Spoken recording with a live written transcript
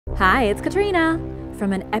Hi, it's Katrina!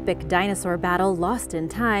 From an epic dinosaur battle lost in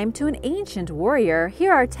time to an ancient warrior,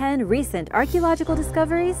 here are 10 recent archaeological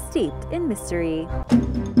discoveries steeped in mystery.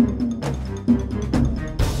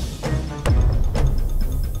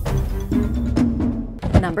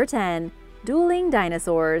 Number 10. Dueling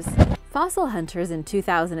Dinosaurs. Fossil hunters in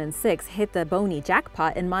 2006 hit the boney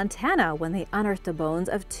jackpot in Montana when they unearthed the bones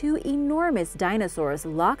of two enormous dinosaurs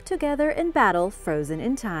locked together in battle frozen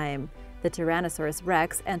in time. The Tyrannosaurus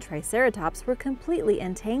Rex and Triceratops were completely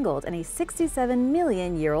entangled in a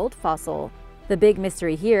 67-million-year-old fossil. The big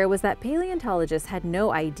mystery here was that paleontologists had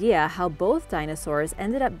no idea how both dinosaurs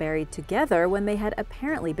ended up buried together when they had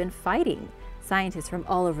apparently been fighting. Scientists from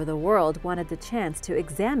all over the world wanted the chance to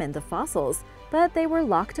examine the fossils, but they were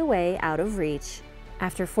locked away out of reach.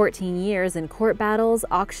 After 14 years in court battles,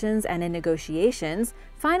 auctions, and in negotiations,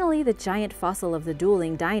 finally the giant fossil of the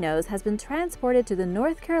dueling dinos has been transported to the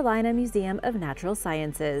North Carolina Museum of Natural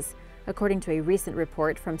Sciences. According to a recent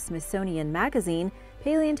report from Smithsonian Magazine,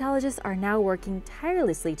 paleontologists are now working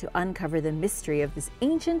tirelessly to uncover the mystery of this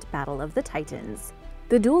ancient battle of the titans.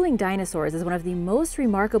 The dueling dinosaurs is one of the most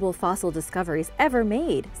remarkable fossil discoveries ever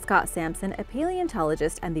made, Scott Sampson, a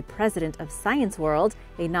paleontologist and the president of Science World,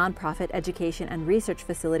 a nonprofit education and research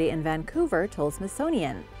facility in Vancouver, told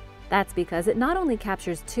Smithsonian. That's because it not only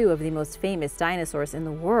captures two of the most famous dinosaurs in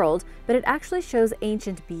the world, but it actually shows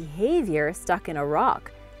ancient behavior stuck in a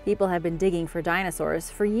rock. People have been digging for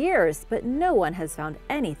dinosaurs for years, but no one has found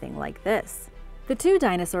anything like this. The two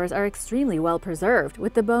dinosaurs are extremely well preserved,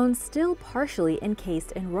 with the bones still partially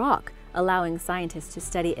encased in rock, allowing scientists to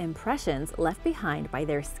study impressions left behind by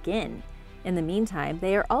their skin. In the meantime,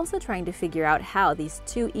 they are also trying to figure out how these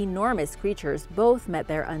two enormous creatures both met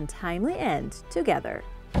their untimely end together.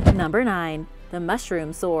 Number 9. The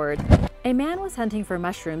Mushroom Sword. A man was hunting for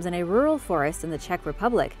mushrooms in a rural forest in the Czech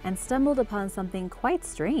Republic and stumbled upon something quite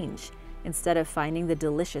strange. Instead of finding the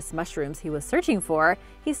delicious mushrooms he was searching for,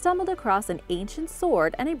 he stumbled across an ancient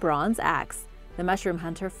sword and a bronze axe. The mushroom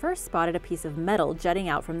hunter first spotted a piece of metal jutting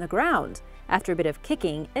out from the ground. After a bit of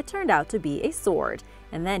kicking, it turned out to be a sword,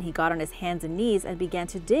 and then he got on his hands and knees and began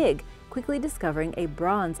to dig, quickly discovering a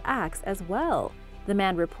bronze axe as well. The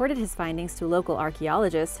man reported his findings to local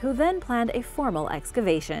archaeologists, who then planned a formal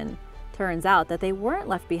excavation. Turns out that they weren't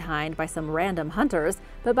left behind by some random hunters,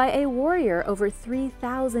 but by a warrior over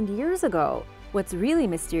 3,000 years ago. What's really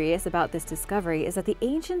mysterious about this discovery is that the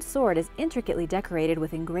ancient sword is intricately decorated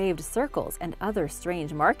with engraved circles and other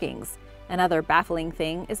strange markings. Another baffling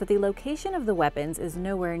thing is that the location of the weapons is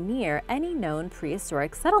nowhere near any known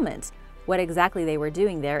prehistoric settlement. What exactly they were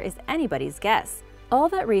doing there is anybody's guess. All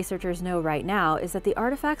that researchers know right now is that the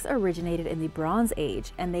artifacts originated in the Bronze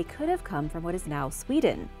Age, and they could have come from what is now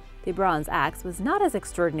Sweden. The bronze axe was not as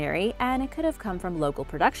extraordinary, and it could have come from local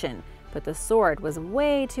production, but the sword was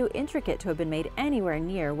way too intricate to have been made anywhere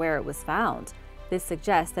near where it was found. This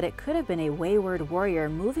suggests that it could have been a wayward warrior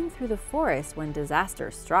moving through the forest when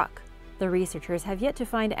disaster struck. The researchers have yet to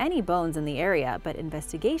find any bones in the area, but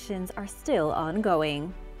investigations are still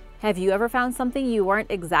ongoing. Have you ever found something you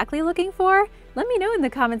weren't exactly looking for? Let me know in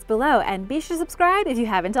the comments below, and be sure to subscribe if you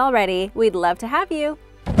haven't already. We'd love to have you!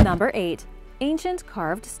 Number 8. Ancient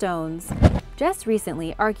carved stones. Just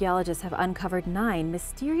recently, archaeologists have uncovered 9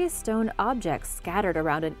 mysterious stone objects scattered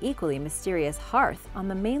around an equally mysterious hearth on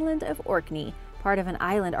the mainland of Orkney, part of an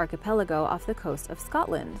island archipelago off the coast of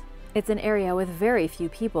Scotland. It's an area with very few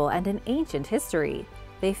people and an ancient history.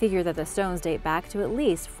 They figure that the stones date back to at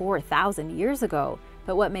least 4,000 years ago,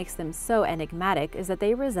 but what makes them so enigmatic is that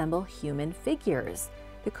they resemble human figures.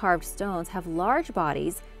 The carved stones have large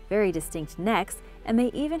bodies, very distinct necks, and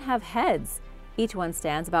they even have heads. Each one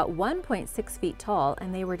stands about 1.6 feet tall,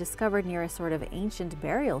 and they were discovered near a sort of ancient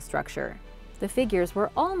burial structure. The figures were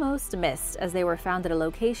almost missed, as they were found at a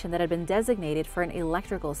location that had been designated for an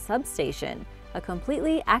electrical substation, a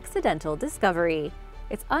completely accidental discovery.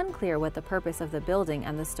 It's unclear what the purpose of the building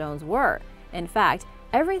and the stones were. In fact,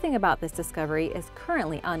 everything about this discovery is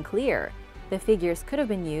currently unclear. The figures could have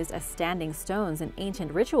been used as standing stones in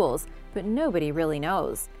ancient rituals, but nobody really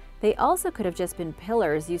knows. They also could have just been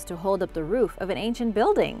pillars used to hold up the roof of an ancient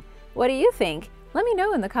building. What do you think? Let me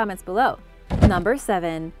know in the comments below. Number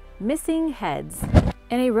 7. Missing heads.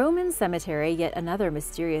 In a Roman cemetery, yet another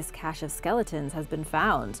mysterious cache of skeletons has been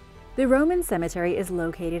found. The Roman cemetery is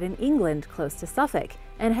located in England, close to Suffolk,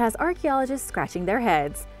 and has archaeologists scratching their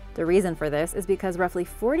heads. The reason for this is because roughly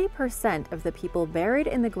 40% of the people buried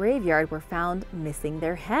in the graveyard were found missing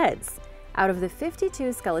their heads. Out of the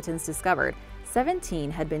 52 skeletons discovered,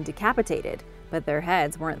 17 had been decapitated, but their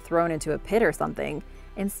heads weren't thrown into a pit or something.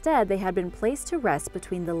 Instead, they had been placed to rest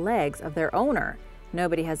between the legs of their owner.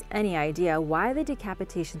 Nobody has any idea why the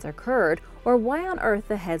decapitations occurred or why on earth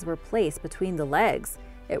the heads were placed between the legs.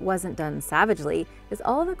 It wasn't done savagely, as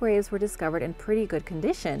all the graves were discovered in pretty good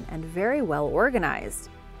condition and very well organized.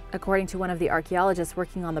 According to one of the archaeologists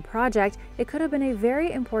working on the project, it could have been a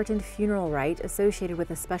very important funeral rite associated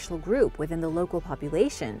with a special group within the local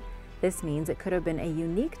population. This means it could have been a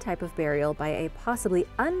unique type of burial by a possibly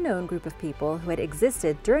unknown group of people who had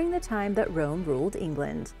existed during the time that Rome ruled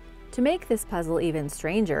England. To make this puzzle even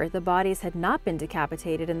stranger, the bodies had not been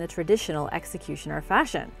decapitated in the traditional executioner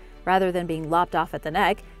fashion. Rather than being lopped off at the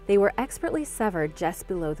neck, they were expertly severed just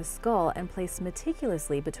below the skull and placed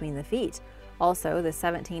meticulously between the feet. Also, the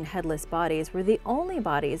 17 headless bodies were the only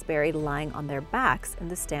bodies buried lying on their backs in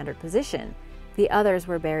the standard position. The others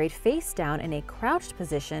were buried face down in a crouched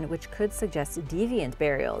position, which could suggest deviant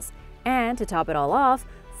burials. And to top it all off,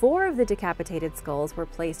 4 of the decapitated skulls were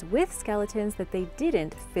placed with skeletons that they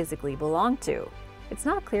didn't physically belong to. It's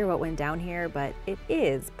not clear what went down here, but it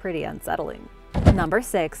is pretty unsettling. Number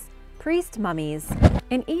 6. Priest mummies.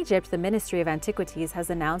 In Egypt, the Ministry of Antiquities has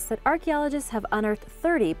announced that archaeologists have unearthed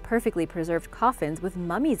 30 perfectly preserved coffins with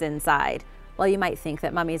mummies inside. While you might think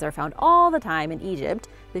that mummies are found all the time in Egypt,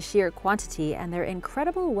 the sheer quantity and their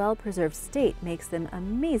incredible well-preserved state makes them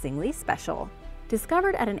amazingly special.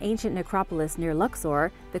 Discovered at an ancient necropolis near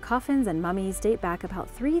Luxor, the coffins and mummies date back about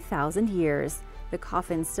 3,000 years. The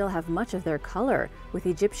coffins still have much of their color, with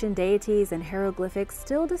Egyptian deities and hieroglyphics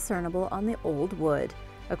still discernible on the old wood.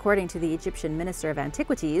 According to the Egyptian Minister of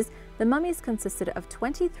Antiquities, the mummies consisted of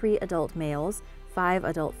 23 adult males, 5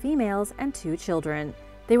 adult females, and 2 children.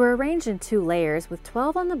 They were arranged in 2 layers with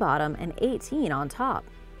 12 on the bottom and 18 on top.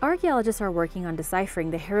 Archaeologists are working on deciphering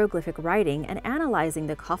the hieroglyphic writing and analyzing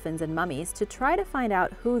the coffins and mummies to try to find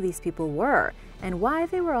out who these people were and why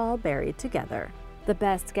they were all buried together. The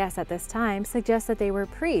best guess at this time suggests that they were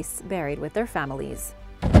priests buried with their families.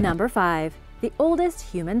 Number 5. The oldest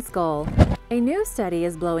human skull. A new study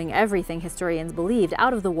is blowing everything historians believed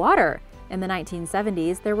out of the water. In the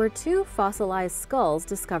 1970s, there were 2 fossilized skulls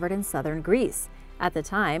discovered in southern Greece. At the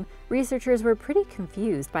time, researchers were pretty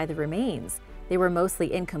confused by the remains. They were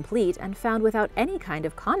mostly incomplete and found without any kind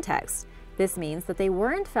of context. This means that they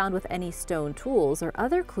weren't found with any stone tools or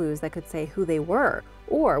other clues that could say who they were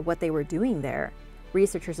or what they were doing there.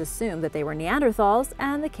 Researchers assumed that they were Neanderthals,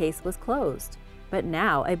 and the case was closed. But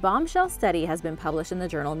now, a bombshell study has been published in the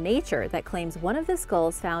journal Nature that claims one of the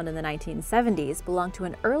skulls found in the 1970s belonged to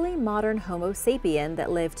an early modern Homo sapien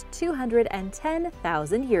that lived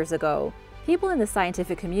 210,000 years ago. People in the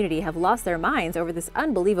scientific community have lost their minds over this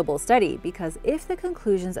unbelievable study because if the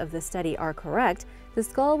conclusions of the study are correct, the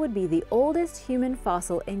skull would be the oldest human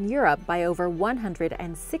fossil in Europe by over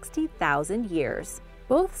 160,000 years.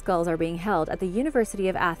 Both skulls are being held at the University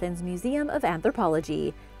of Athens Museum of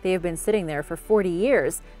Anthropology. They have been sitting there for 40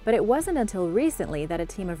 years, but it wasn't until recently that a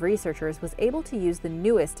team of researchers was able to use the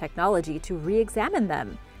newest technology to re-examine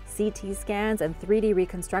them. CT scans and 3D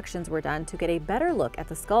reconstructions were done to get a better look at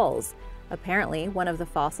the skulls. Apparently, one of the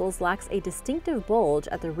fossils lacks a distinctive bulge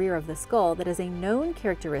at the rear of the skull that is a known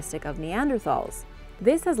characteristic of Neanderthals.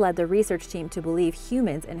 This has led the research team to believe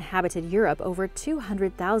humans inhabited Europe over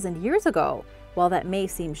 200,000 years ago. While that may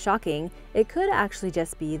seem shocking, it could actually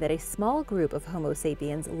just be that a small group of Homo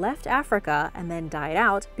sapiens left Africa and then died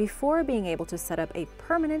out before being able to set up a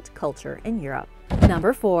permanent culture in Europe.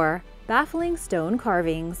 Number 4. Baffling stone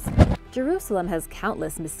carvings. Jerusalem has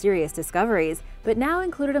countless mysterious discoveries, but now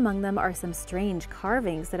included among them are some strange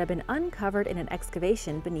carvings that have been uncovered in an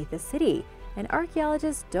excavation beneath the city, and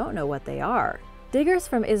archaeologists don't know what they are. Diggers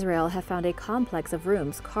from Israel have found a complex of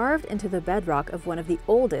rooms carved into the bedrock of one of the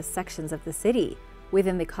oldest sections of the city.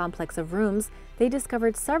 Within the complex of rooms, they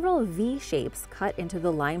discovered several V shapes cut into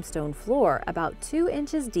the limestone floor about 2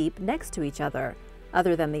 inches deep next to each other.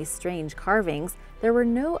 Other than these strange carvings, there were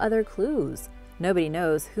no other clues. Nobody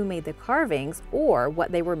knows who made the carvings or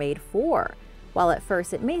what they were made for. While at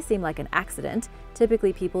first it may seem like an accident,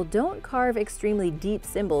 typically people don't carve extremely deep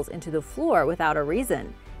symbols into the floor without a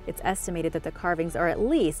reason. It's estimated that the carvings are at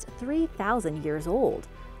least 3,000 years old.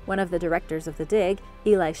 One of the directors of the dig,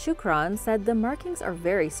 Eli Shukran, said the markings are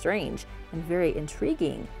very strange and very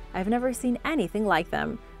intriguing. I've never seen anything like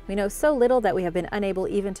them. We know so little that we have been unable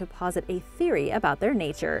even to posit a theory about their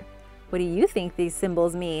nature. What do you think these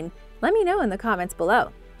symbols mean? Let me know in the comments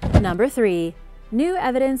below. Number 3. New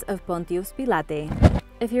evidence of Pontius Pilate.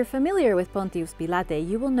 If you're familiar with Pontius Pilate,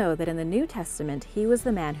 you will know that in the New Testament, he was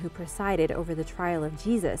the man who presided over the trial of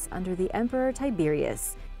Jesus under the Emperor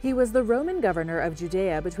Tiberius. He was the Roman governor of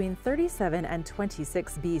Judea between 37 and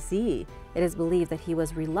 26 BC. It is believed that he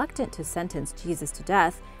was reluctant to sentence Jesus to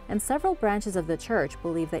death, and several branches of the church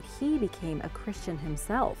believe that he became a Christian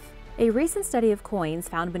himself. A recent study of coins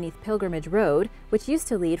found beneath Pilgrimage Road, which used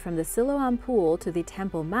to lead from the Siloam Pool to the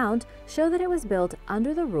Temple Mount, show that it was built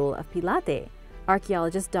under the rule of Pilate.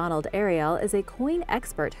 Archaeologist Donald Ariel is a coin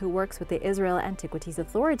expert who works with the Israel Antiquities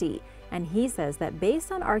Authority, and he says that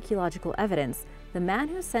based on archaeological evidence, the man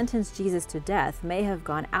who sentenced Jesus to death may have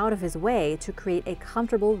gone out of his way to create a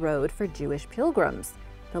comfortable road for Jewish pilgrims.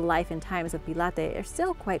 The life and times of Pilate are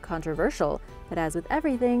still quite controversial, but as with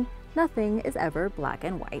everything, nothing is ever black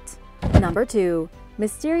and white. Number 2.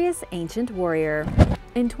 Mysterious Ancient Warrior.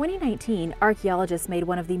 In 2019, archaeologists made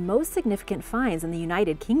one of the most significant finds in the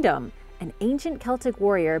United Kingdom: an ancient Celtic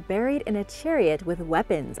warrior buried in a chariot with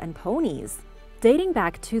weapons and ponies. Dating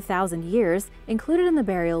back 2,000 years, included in the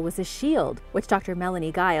burial was a shield, which Dr.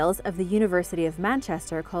 Melanie Giles of the University of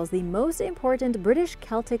Manchester calls the most important British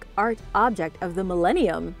Celtic art object of the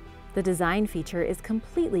millennium. The design feature is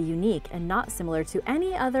completely unique and not similar to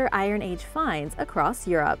any other Iron Age finds across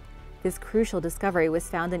Europe. This crucial discovery was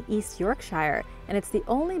found in East Yorkshire, and it's the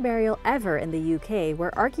only burial ever in the UK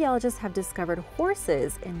where archaeologists have discovered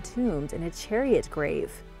horses entombed in a chariot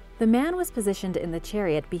grave. The man was positioned in the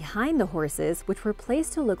chariot behind the horses, which were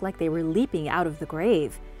placed to look like they were leaping out of the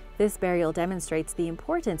grave. This burial demonstrates the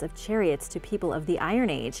importance of chariots to people of the Iron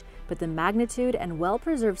Age, but the magnitude and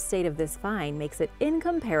well-preserved state of this find makes it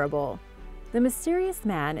incomparable. The mysterious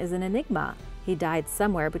man is an enigma. He died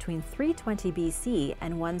somewhere between 320 BC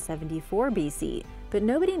and 174 BC, but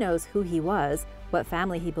nobody knows who he was, what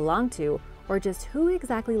family he belonged to, or just who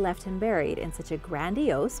exactly left him buried in such a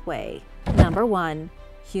grandiose way. Number 1.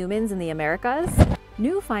 Humans in the Americas?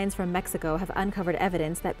 New finds from Mexico have uncovered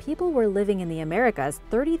evidence that people were living in the Americas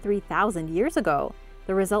 33,000 years ago.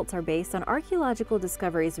 The results are based on archaeological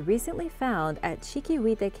discoveries recently found at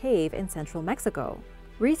Chiquihuite Cave in central Mexico.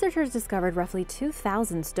 Researchers discovered roughly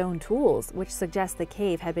 2,000 stone tools, which suggests the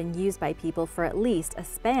cave had been used by people for at least a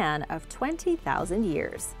span of 20,000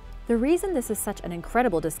 years. The reason this is such an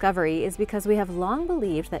incredible discovery is because we have long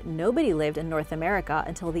believed that nobody lived in North America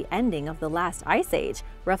until the ending of the last ice age,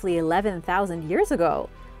 roughly 11,000 years ago.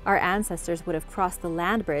 Our ancestors would have crossed the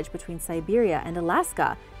land bridge between Siberia and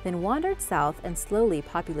Alaska, then wandered south and slowly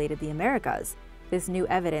populated the Americas. This new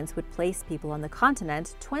evidence would place people on the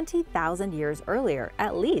continent 20,000 years earlier,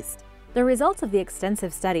 at least. The results of the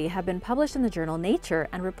extensive study have been published in the journal Nature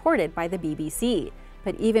and reported by the BBC.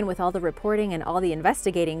 But even with all the reporting and all the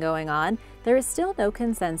investigating going on, there is still no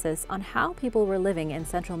consensus on how people were living in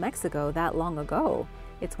central Mexico that long ago.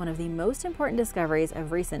 It's one of the most important discoveries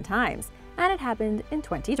of recent times, and it happened in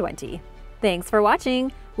 2020. Thanks for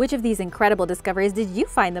watching! Which of these incredible discoveries did you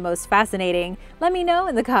find the most fascinating? Let me know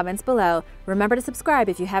in the comments below. Remember to subscribe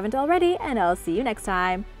if you haven't already, and I'll see you next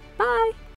time. Bye!